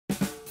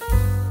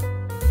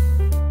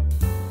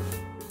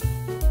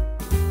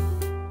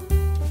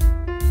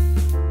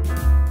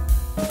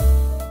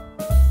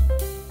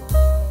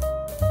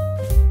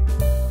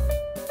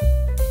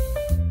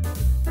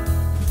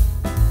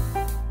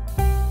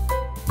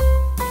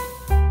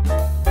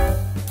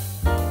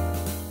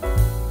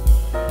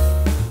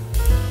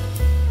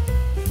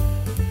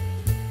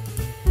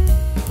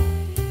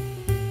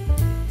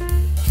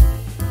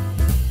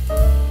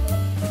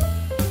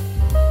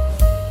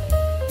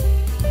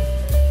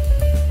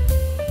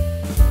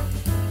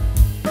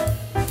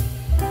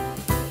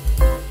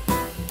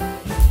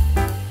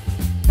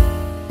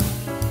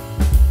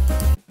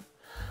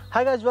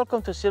Hi guys,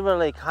 welcome to Silver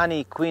Lake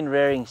Honey Queen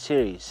Rearing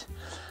Series.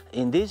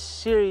 In this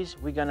series,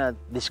 we're gonna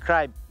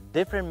describe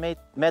different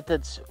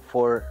methods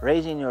for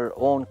raising your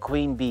own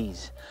queen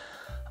bees.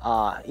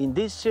 In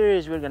this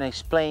series, we're gonna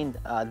explain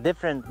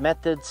different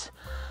methods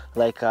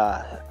like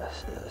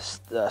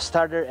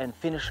starter and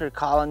finisher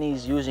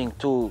colonies using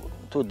two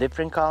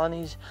different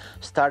colonies,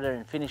 starter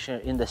and finisher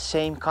in the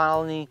same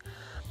colony,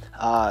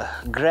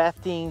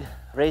 grafting,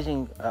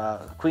 raising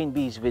queen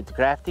bees with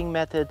grafting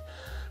method,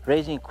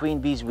 raising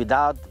queen bees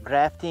without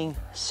grafting,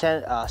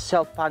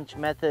 self-punch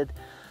method,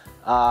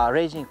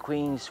 raising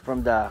queens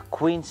from the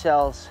queen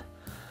cells,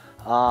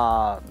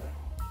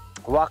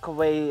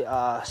 walk-away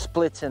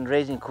splits and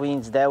raising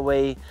queens that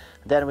way.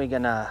 Then we're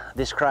gonna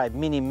describe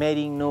mini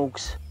mating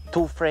nukes,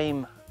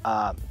 two-frame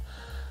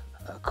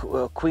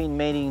queen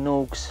mating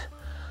nukes,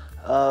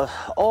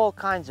 all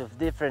kinds of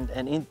different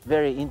and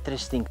very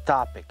interesting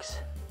topics.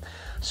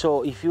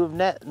 So if you've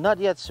not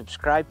yet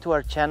subscribed to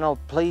our channel,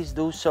 please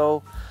do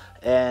so.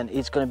 And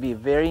it's going to be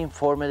very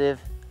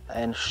informative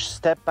and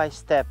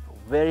step-by-step,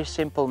 very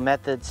simple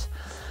methods.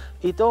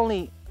 It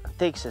only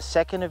takes a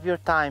second of your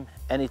time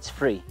and it's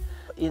free.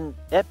 In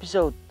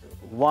episode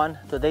 1,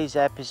 today's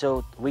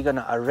episode, we're going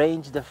to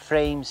arrange the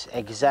frames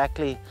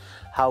exactly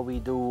how we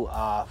do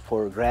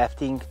for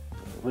grafting.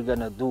 We're going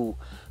to do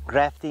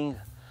grafting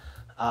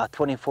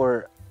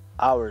 24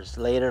 hours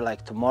later,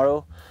 like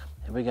tomorrow.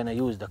 And we're going to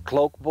use the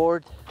Cloake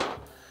board.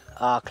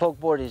 Cloake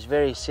board is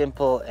very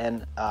simple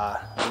and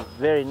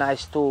very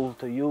nice tool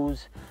to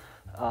use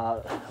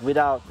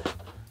without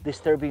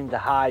disturbing the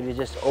hive. You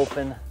just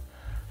open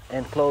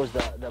and close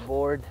the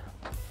board.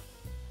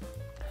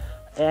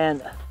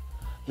 And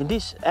in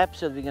this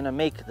episode, we're gonna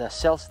make the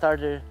cell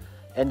starter,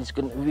 and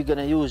we're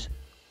gonna use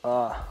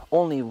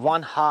only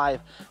one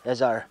hive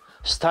as our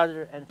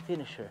starter and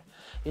finisher.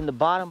 In the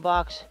bottom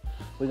box,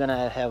 we're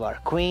gonna have our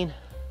queen.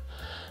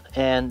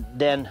 And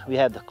then we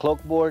have the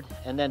Cloake board,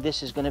 and then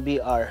this is going to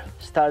be our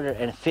starter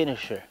and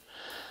finisher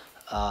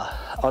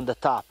on the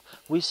top.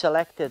 We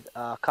selected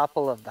a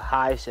couple of the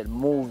hives and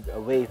moved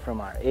away from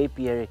our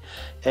apiary,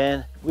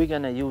 and we're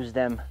going to use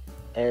them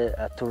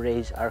to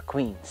raise our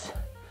queens.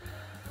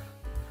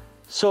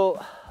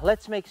 So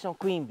let's make some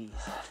queen bees.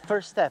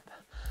 First step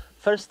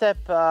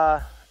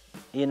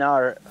in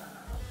our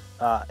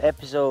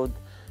episode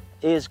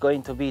is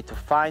going to be to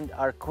find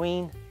our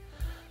queen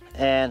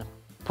and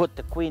put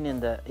the queen in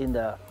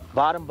the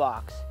bottom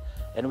box,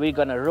 and we're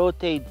gonna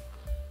rotate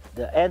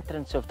the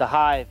entrance of the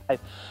hive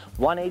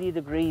 180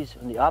 degrees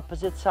on the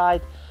opposite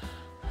side.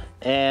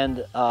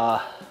 And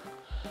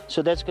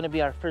so that's gonna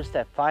be our first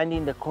step,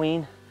 finding the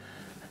queen,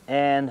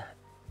 and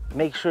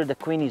make sure the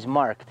queen is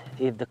marked.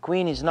 If the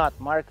queen is not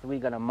marked, we're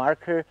gonna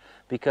mark her,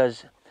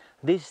 because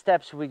these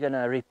steps we're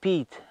gonna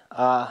repeat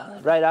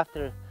right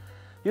after.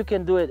 You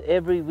can do it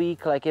every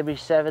week, like every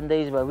 7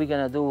 days, but we're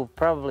gonna do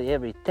probably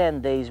every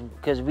 10 days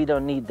because we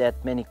don't need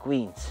that many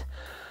queens.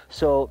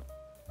 So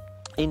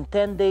in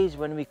 10 days,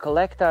 when we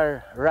collect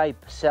our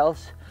ripe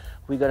cells,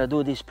 we're gonna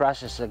do this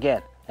process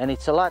again. And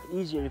it's a lot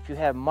easier if you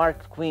have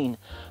marked queen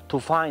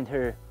to find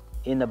her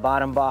in the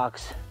bottom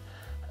box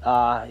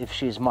if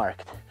she's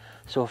marked.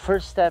 So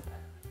first step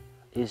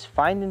is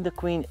finding the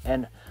queen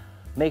and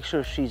make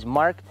sure she's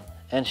marked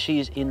and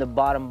she's in the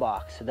bottom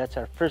box. So that's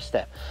our first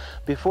step.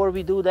 Before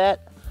we do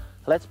that,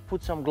 let's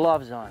put some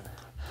gloves on.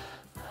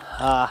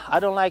 I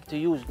don't like to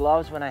use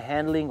gloves when I'm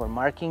handling or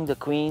marking the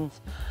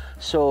queens.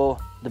 So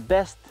the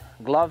best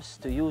gloves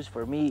to use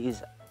for me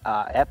is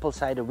apple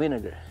cider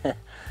vinegar.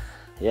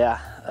 Yeah,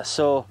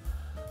 so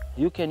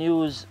you can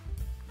use,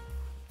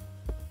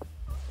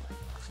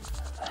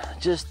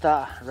 just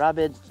rub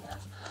it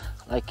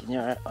like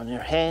on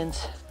your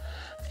hands,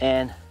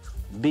 and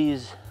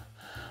bees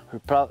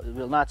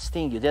will not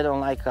sting you. They don't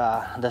like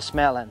the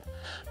smell, and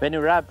when you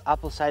rub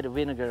apple cider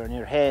vinegar on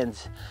your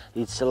hands,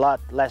 it's a lot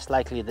less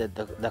likely that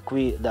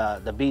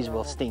the bees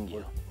will sting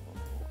you.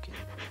 Okay.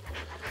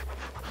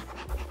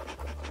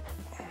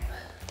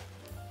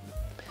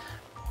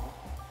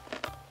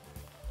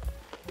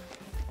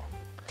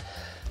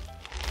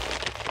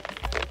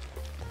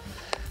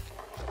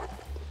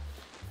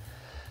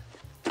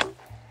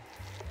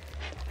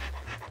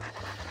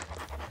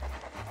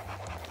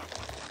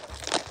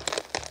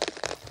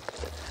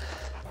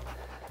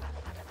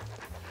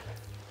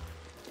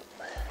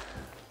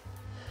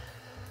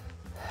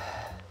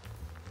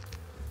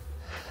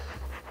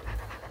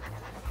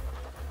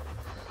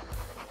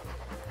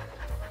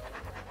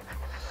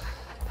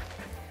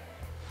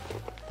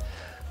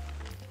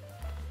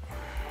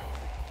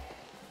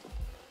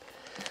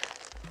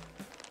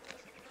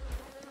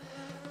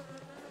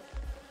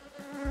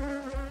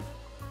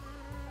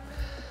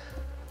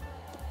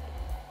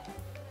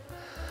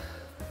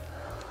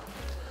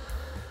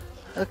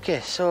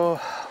 Okay, so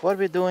what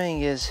we're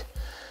doing is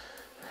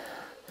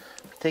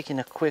taking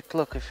a quick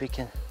look if we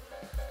can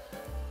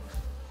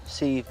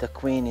see if the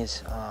queen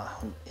is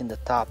in the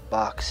top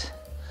box.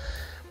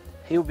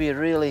 It will be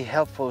really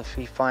helpful if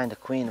we find the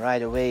queen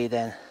right away.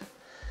 Then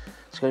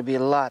it's going to be a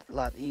lot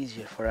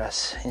easier for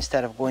us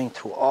instead of going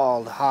through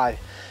all the hive,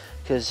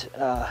 because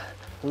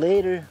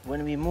later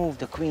when we move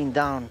the queen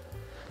down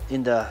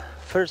in the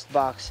first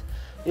box,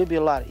 it'll be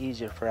a lot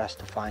easier for us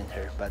to find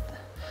her. But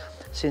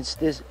since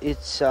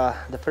it's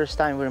the first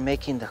time we're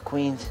making the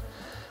queens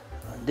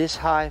on this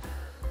hive,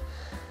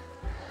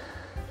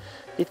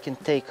 it can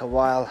take a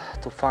while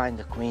to find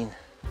the queen.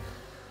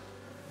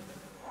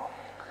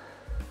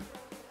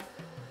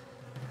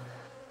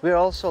 We're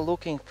also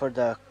looking for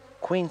the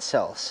queen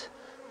cells.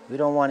 We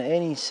don't want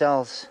any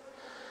cells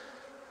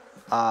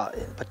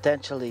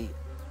potentially,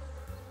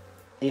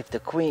 if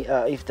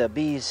the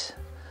bees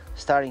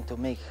starting to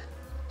make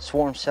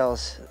swarm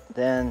cells,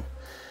 then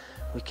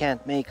we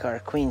can't make our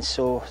queens,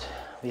 so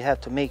we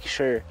have to make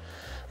sure.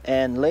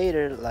 And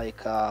later,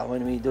 like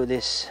when we do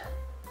this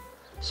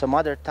some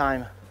other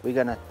time, we're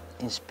gonna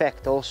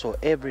inspect also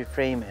every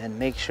frame and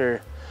make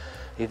sure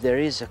if there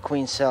is a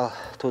queen cell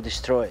to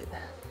destroy it.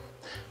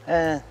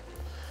 And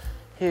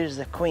here's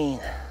the queen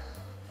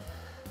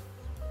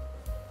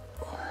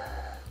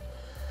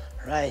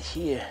right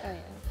here. Oh, yeah.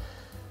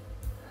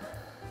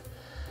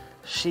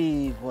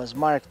 She was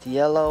marked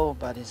yellow,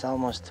 but it's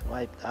almost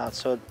wiped out,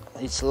 so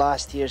it's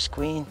last year's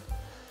queen,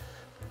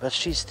 but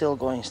she's still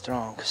going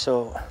strong.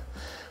 So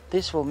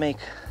this will make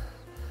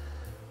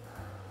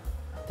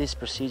this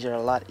procedure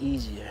a lot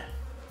easier.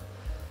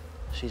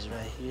 She's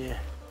right here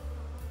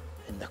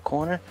in the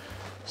corner.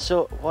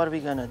 So what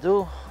we're gonna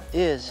do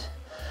is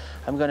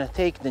I'm gonna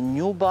take the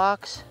new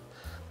box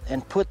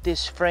and put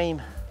this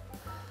frame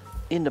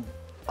in the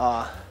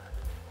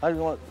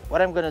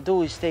what I'm gonna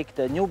do is take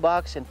the new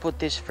box and put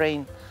this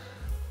frame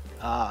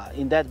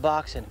in that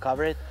box and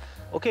cover it.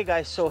 Okay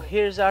guys, so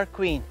here's our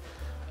queen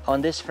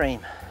on this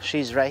frame.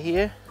 She's right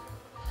here.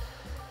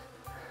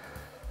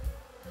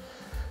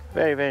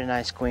 Very, very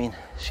nice queen.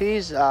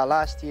 She's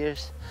last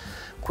year's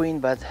queen,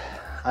 but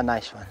a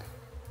nice one.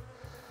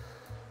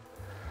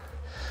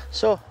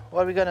 So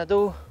what we're gonna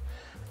do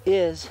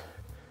is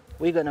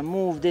we're gonna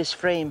move this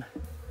frame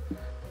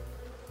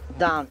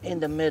down in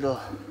the middle.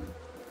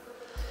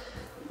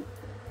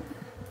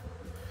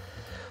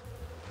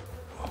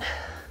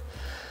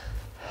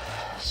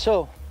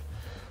 So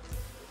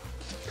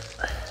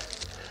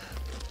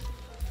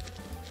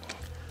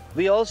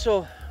we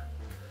also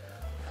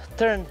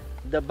turn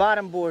the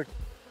bottom board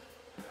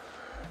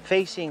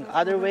facing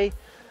other way,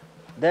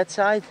 that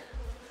side,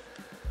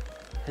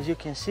 as you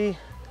can see.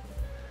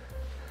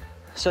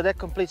 So that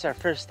completes our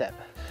first step.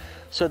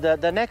 So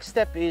the next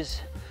step is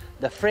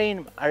the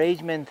frame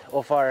arrangement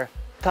of our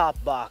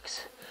top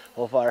box,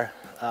 of our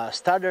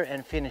starter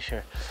and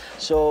finisher.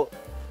 So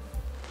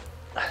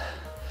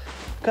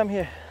come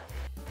here.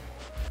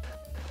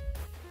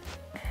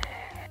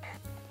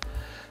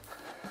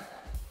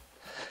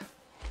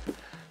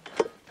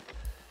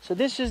 So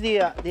this is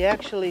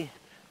actually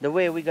the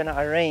way we're gonna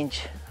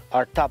arrange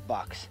our top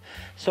box.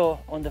 So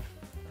on the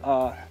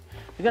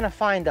we're gonna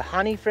find the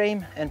honey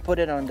frame and put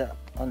it on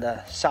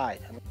the side.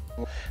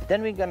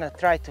 Then we're gonna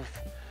try to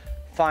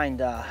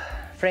find a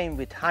frame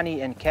with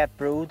honey and cap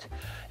brood,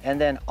 and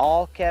then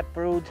all cap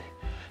brood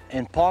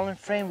and pollen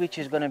frame, which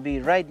is gonna be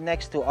right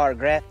next to our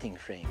grafting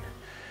frame.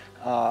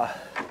 So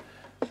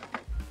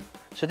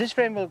this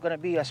frame will gonna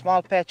be a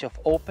small patch of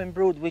open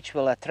brood, which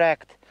will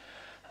attract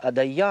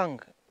the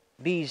young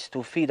bees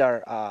to feed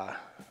our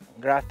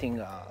grafting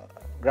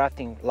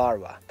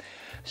larvae.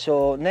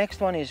 So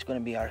next one is going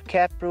to be our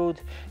cap brood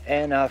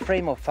and a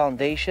frame of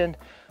foundation.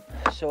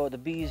 So the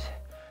bees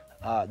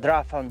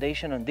draw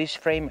foundation on this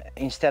frame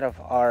instead of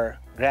our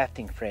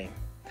grafting frame.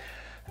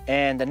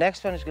 And the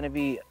next one is going to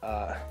be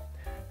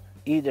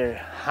either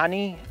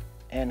honey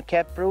and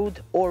cap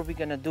brood, or we're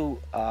going to do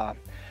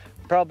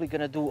probably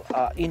going to do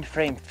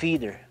in-frame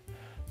feeder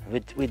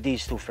with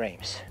these two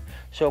frames.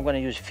 So I'm going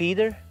to use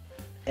feeder.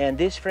 And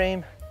this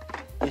frame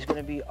is going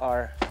to be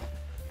our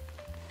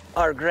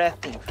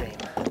grafting frame.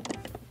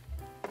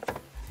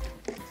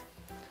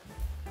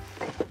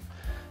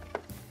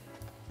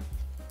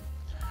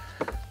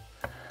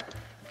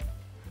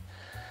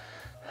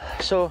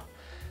 So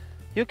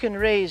you can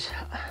raise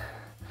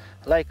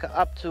like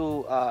up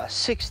to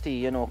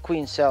 60,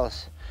 queen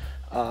cells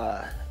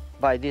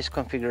by this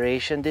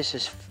configuration. This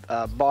is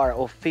a bar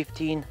of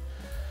 15,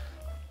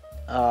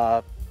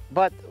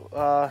 but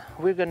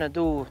we're gonna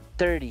do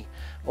 30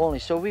 only.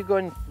 So we're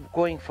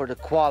going for the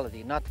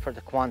quality, not for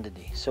the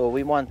quantity. So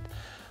we want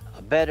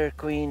a better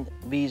queen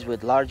bees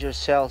with larger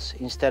cells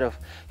instead of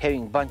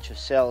having a bunch of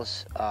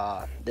cells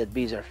that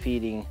bees are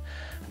feeding.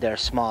 They're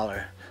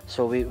smaller.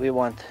 So we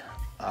want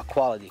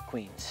quality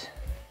queens.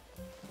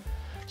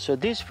 So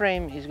this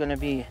frame is going to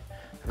be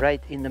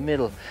right in the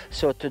middle.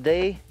 So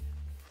today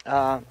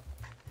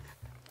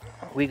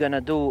we're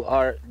gonna do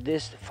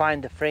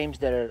find the frames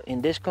that are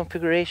in this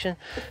configuration,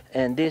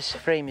 and this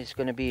frame is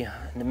gonna be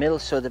in the middle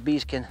so the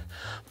bees can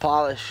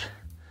polish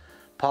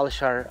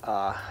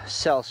our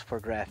cells for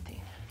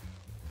grafting.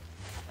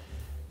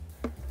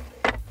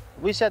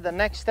 We said the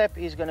next step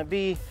is gonna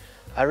be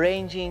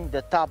arranging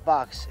the top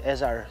box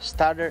as our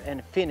starter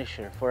and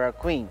finisher for our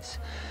queens.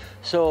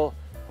 So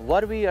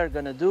what we are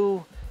gonna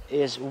do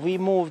is we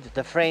moved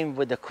the frame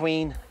with the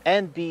queen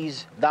and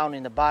bees down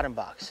in the bottom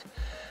box.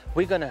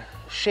 We're gonna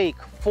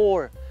shake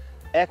 4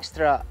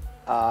 extra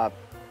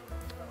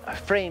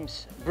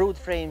frames, brood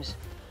frames,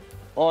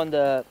 on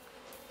the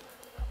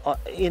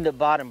in the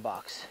bottom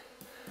box.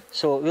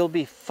 So it will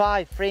be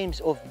 5 frames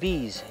of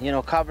bees, you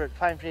know, 5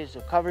 frames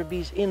of cover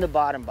bees in the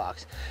bottom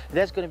box.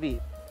 That's going to be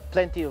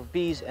plenty of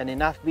bees and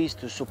enough bees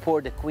to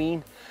support the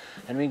queen,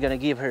 and we're going to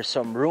give her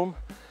some room.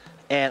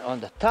 And on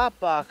the top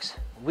box,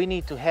 we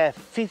need to have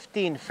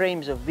 15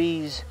 frames of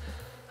bees,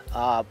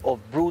 of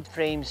brood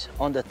frames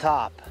on the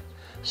top.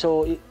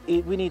 So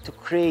we need to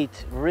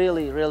create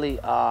really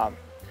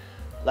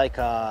like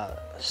a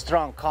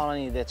strong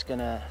colony that's going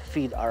to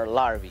feed our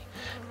larvae.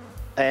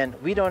 And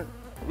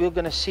we're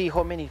gonna see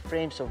how many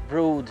frames of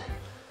brood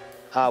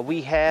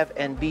we have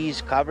and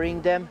bees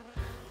covering them,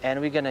 and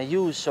we're gonna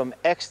use some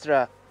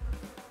extra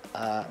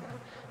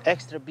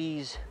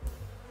bees,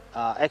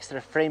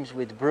 extra frames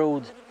with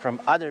brood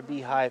from other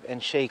beehive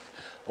and shake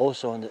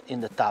also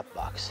in the top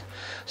box.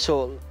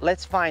 So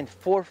let's find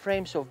 4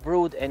 frames of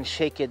brood and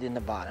shake it in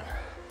the bottom.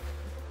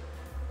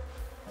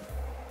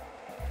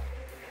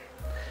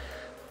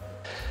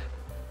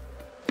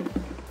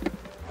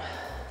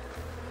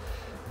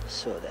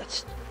 So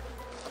that's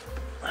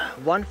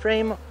 1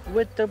 frame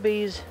with the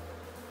bees,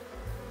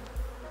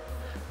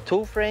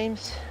 2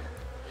 frames.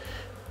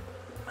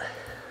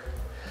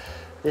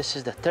 This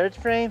is the 3rd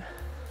frame.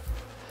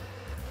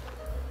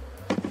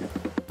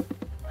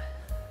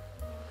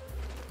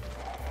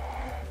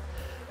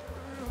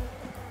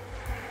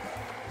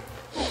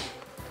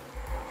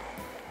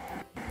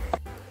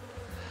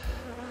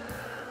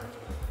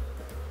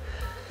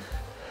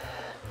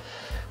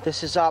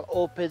 This is all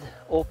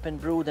open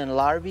brood and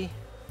larvae.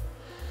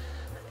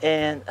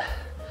 And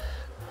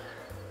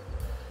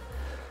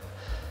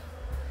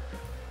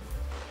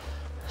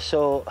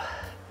so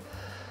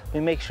we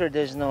make sure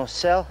there's no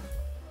cell.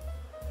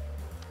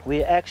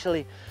 We're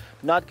actually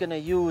not gonna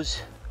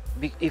use,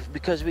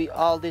 because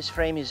all this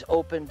frame is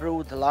open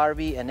brood,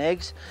 larvae and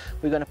eggs,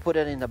 we're gonna put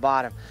it in the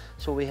bottom.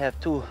 So we have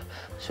 2.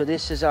 So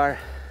this is our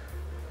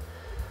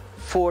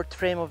 4th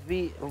frame of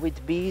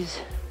with bees.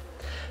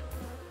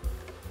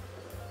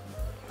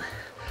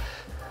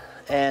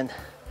 And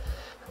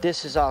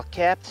this is all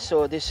capped,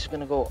 so this is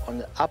gonna go on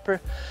the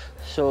upper.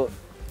 So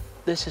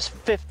this is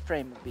 5th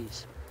frame of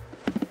bees.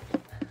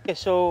 Okay,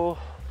 so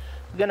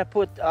we're gonna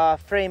put a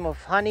frame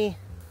of honey.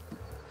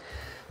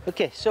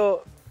 Okay,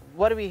 so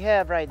what we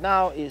have right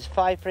now is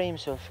 5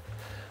 frames of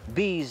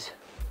bees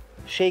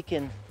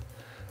shaken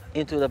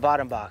into the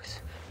bottom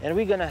box, and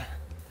we're gonna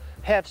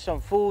have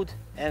some food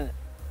and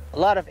a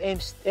lot of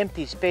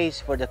empty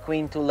space for the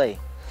queen to lay.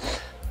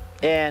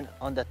 And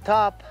on the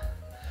top,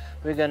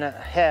 we're gonna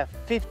have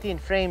 15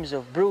 frames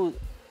of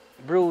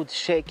brood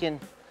shaken,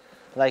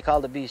 like all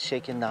the bees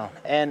shaken down,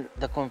 and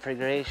the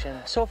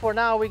configuration. So for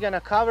now, we're gonna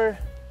cover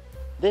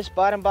this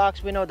bottom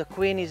box. We know the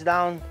queen is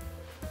down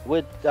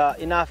with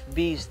enough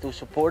bees to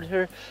support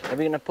her, and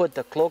we're gonna put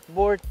the cloak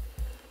board,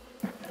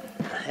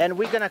 and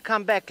we're gonna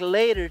come back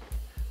later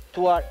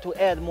to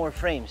add more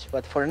frames.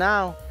 But for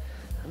now,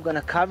 I'm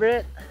gonna cover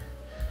it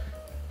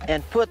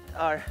and put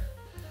our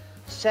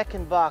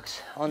 2nd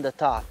box on the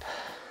top.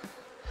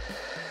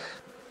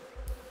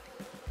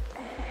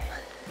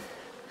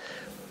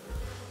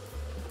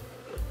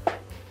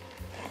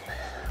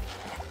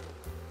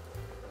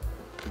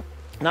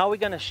 Now we're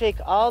gonna shake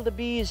all the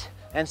bees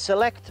and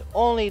select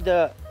only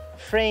the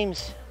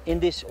frames in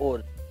this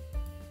order.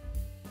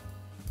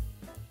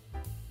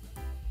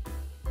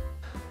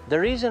 The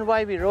reason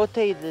why we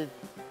rotated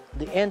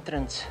the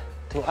entrance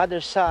to other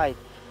side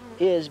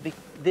is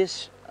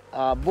this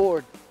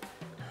board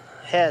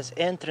has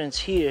entrance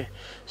here,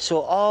 so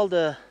all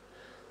the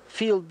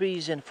field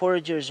bees and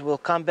foragers will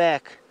come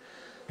back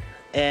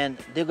and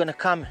they're gonna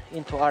come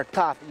into our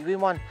top. We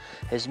want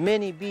as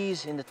many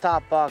bees in the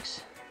top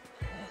box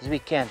as we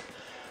can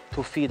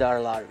to feed our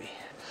larvae.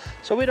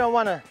 So we don't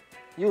want to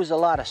use a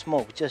lot of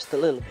smoke, just a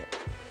little bit.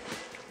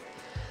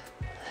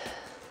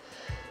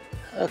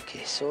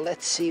 Okay, so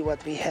let's see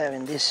what we have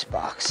in this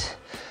box.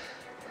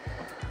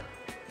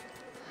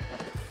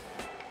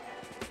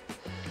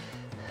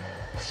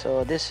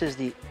 So this is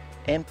the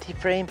empty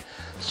frame,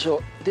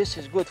 so this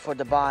is good for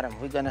the bottom.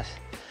 We're gonna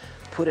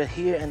put it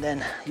here and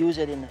then use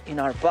it in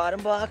our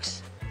bottom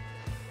box.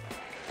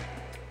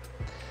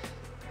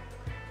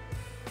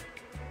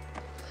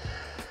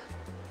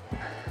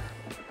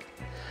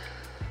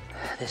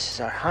 This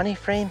is our honey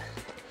frame,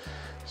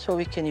 so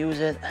we can use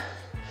it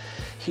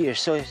here.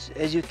 So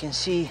as you can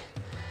see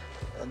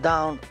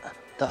down,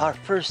 our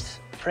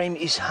 1st frame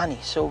is honey,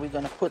 so we're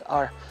gonna put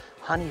our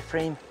honey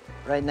frame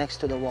right next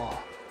to the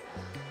wall.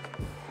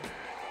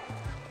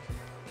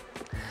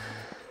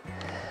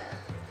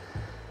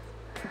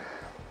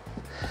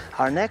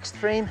 Our next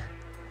frame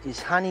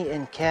is honey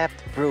and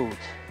capped brood.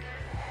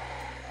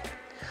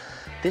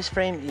 This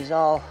frame is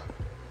all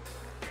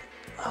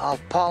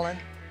pollen,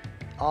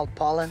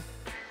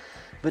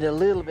 with a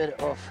little bit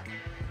of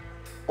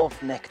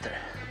nectar.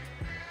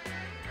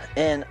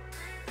 And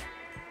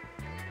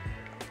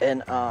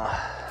and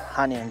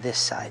honey on this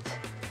side.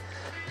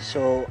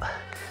 So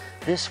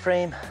this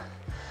frame,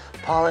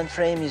 pollen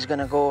frame, is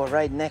gonna go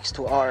right next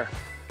to our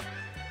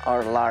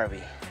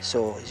larvae.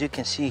 So as you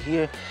can see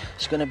here,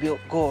 it's gonna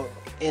go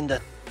in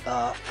the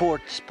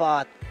fourth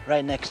spot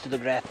right next to the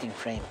grafting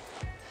frame.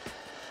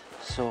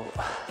 So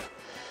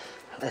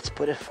let's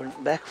put it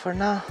back for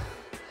now.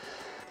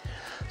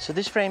 So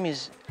this frame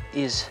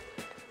is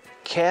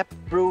cap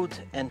brood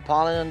and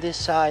pollen on this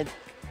side,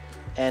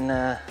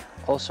 and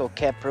also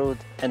cap brood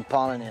and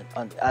pollen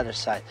on the other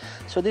side.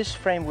 So this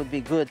frame would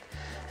be good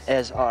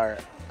as our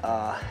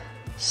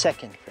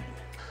second frame.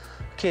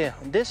 Okay,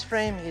 this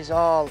frame is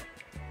all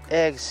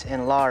eggs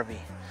and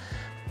larvae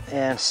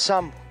and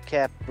some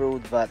cap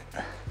brood, but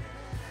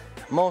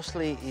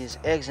mostly is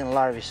eggs and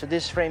larvae. So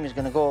this frame is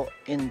gonna go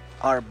in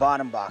our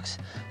bottom box.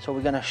 So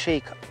we're gonna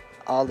shake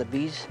all the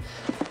bees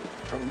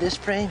from this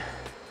frame.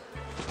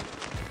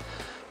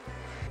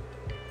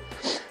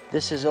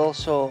 This is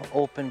also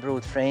open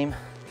brood frame,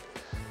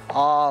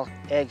 all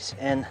eggs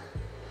and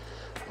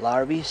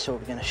larvae. So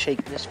we're gonna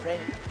shake this frame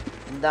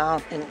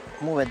down and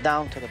move it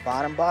down to the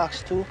bottom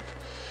box too.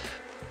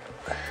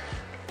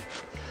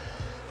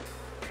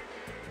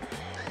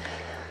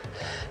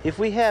 If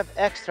we have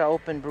extra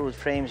open brood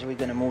frames, we're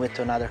gonna move it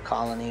to another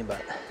colony,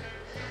 but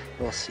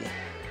we'll see.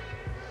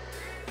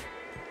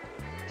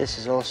 This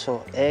is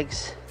also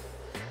eggs,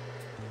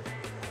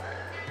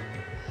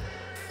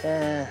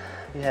 and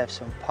we have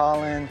some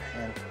pollen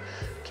and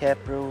cap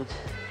brood,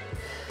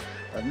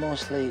 but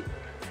mostly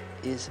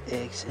is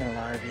eggs and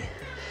larvae.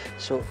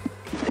 So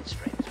this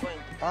frame is going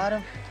to the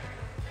bottom.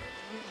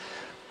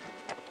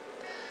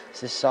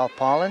 This is all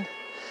pollen.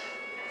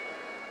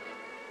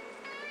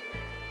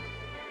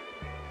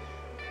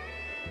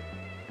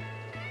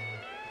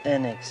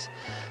 And eggs.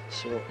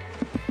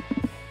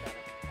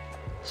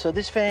 So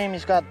this frame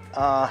has got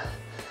a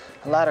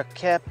lot of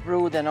cap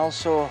brood, and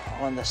also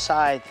on the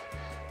side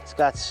it's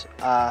got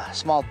a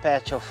small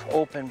patch of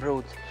open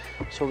brood.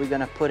 So we're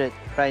gonna put it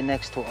right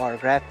next to our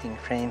grafting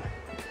frame.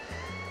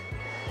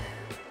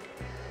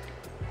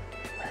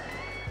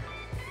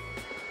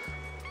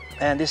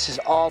 And this is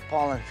all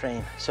pollen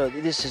frame. So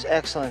this is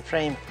excellent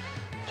frame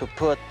to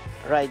put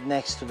right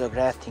next to the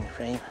grafting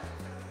frame.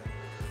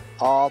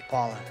 All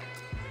pollen.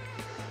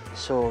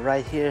 So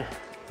right here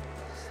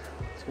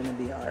it's gonna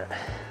be our,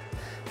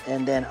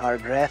 and then our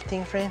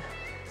grafting frame.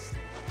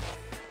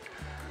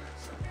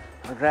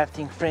 Our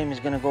grafting frame is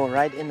gonna go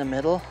right in the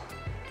middle,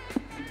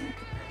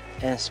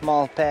 and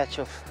small patch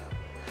of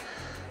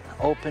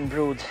open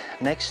brood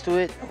next to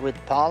it with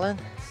pollen.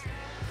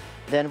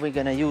 Then we're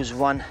gonna use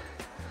one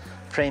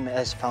frame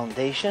as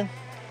foundation.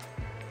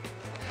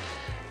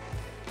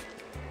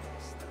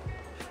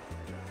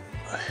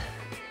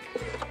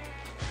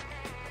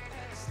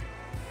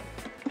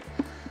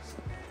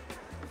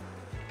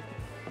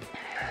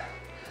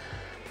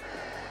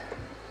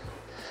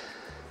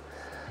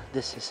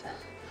 This is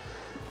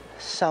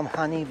some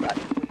honey, but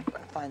we're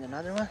gonna find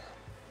another one.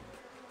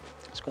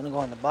 It's gonna go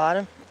on the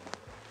bottom.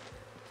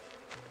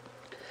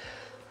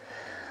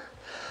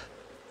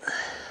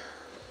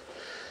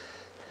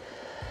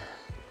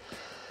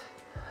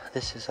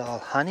 This is all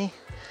honey.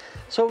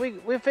 So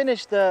we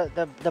finished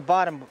the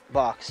bottom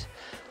box.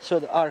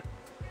 So our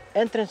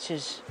entrance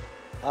is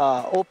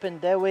open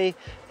that way,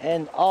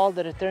 and all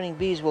the returning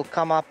bees will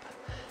come up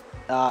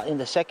in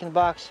the second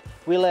box.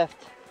 We left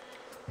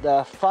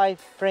the 5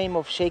 frame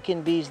of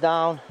shaken bees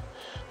down,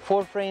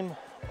 4 frame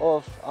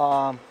of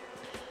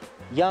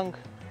young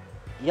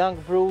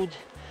brood,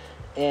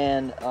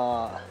 and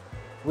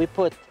we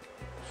put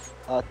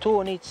 2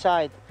 on each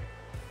side,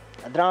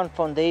 drowned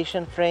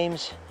foundation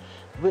frames,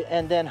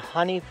 and then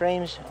honey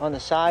frames on the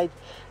side.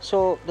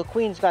 So the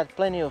queen's got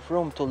plenty of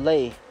room to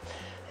lay.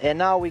 And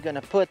now we're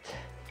gonna put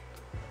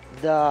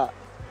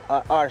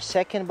our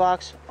second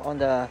box on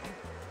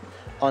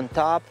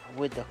top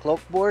with the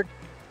cloak board.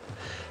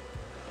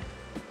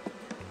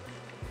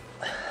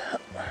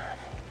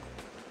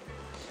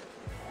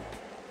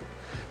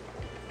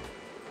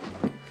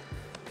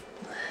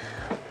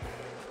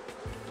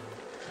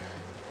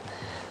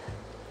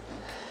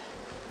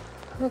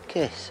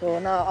 Okay, so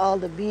now all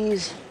the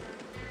bees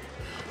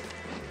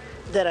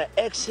that are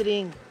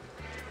exiting,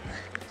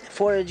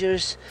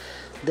 foragers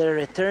that are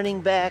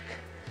returning back,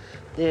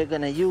 they're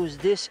gonna use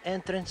this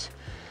entrance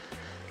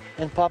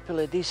and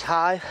populate this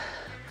hive.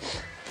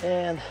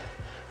 And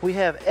we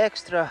have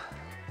extra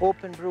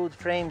open brood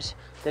frames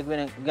that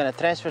we're gonna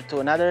transfer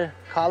to another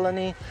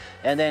colony,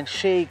 and then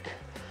shake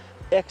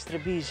extra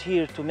bees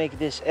here to make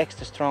this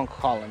extra strong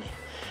colony.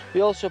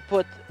 We also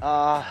put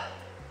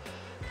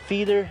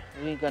feeder.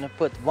 We're gonna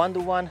put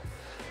 1-to-1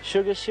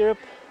 sugar syrup,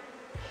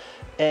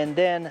 and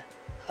then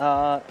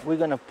we're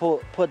gonna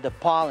put the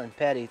pollen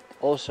patty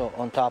also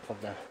on top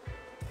of them.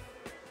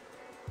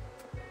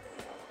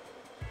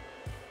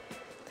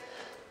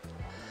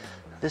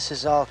 This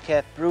is all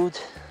cap brood.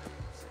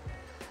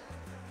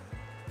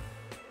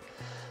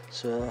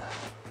 So,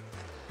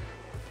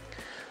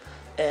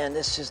 and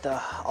this is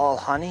the all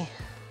honey.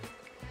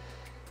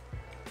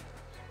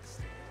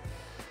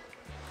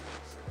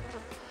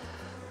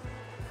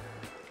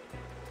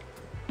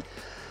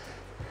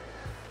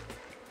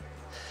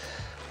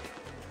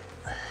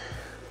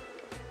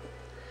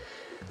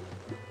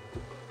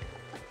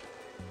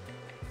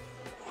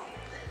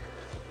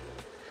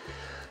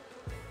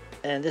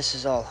 And this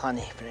is all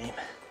honey frame,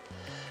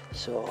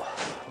 so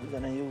we're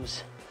gonna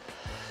use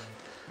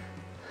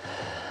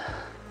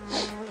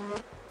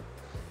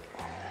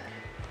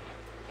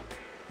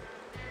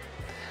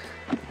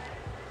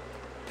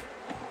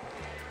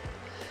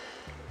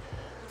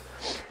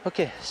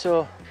okay.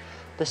 So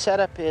the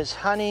setup is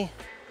honey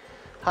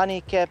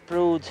cap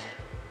brood,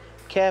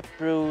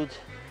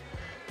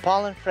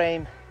 pollen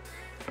frame,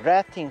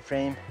 grafting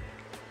frame,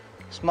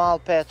 small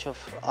patch of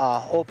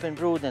open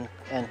brood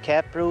and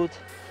cap brood,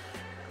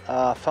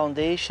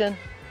 foundation,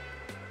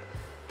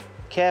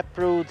 cap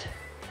brood,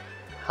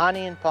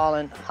 honey and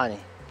pollen, honey.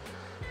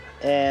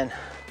 And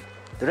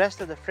the rest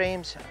of the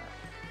frames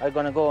are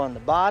gonna go on the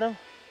bottom,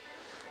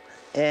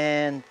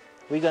 and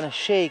we're gonna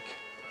shake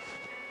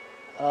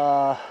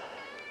 5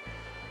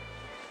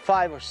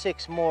 or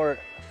 6 more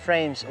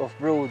frames of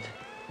brood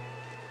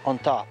on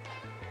top,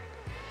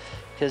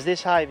 because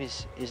this hive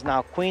is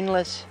now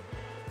queenless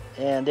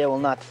and they will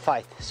not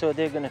fight. So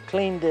they're gonna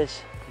clean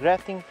this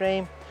grafting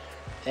frame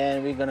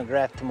and we're gonna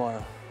graft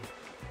tomorrow.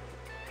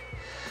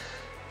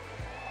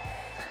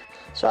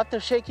 So after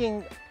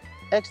shaking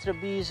extra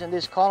bees in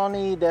this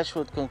colony, that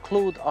should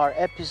conclude our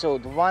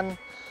episode 1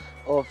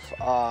 of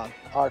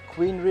our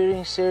queen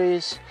rearing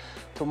series.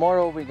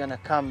 Tomorrow we're gonna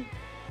come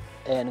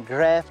and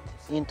graft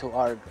into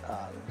our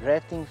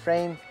grafting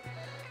frame,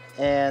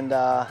 and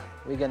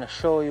we're gonna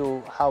show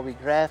you how we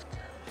graft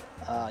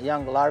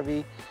young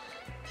larvae,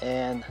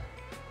 and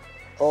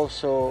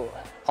also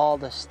all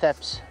the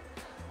steps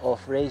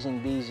of raising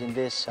bees in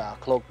this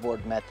cloak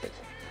board method.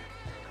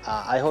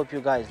 I hope you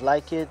guys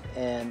like it,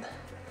 and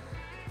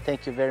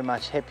thank you very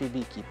much. Happy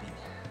beekeeping.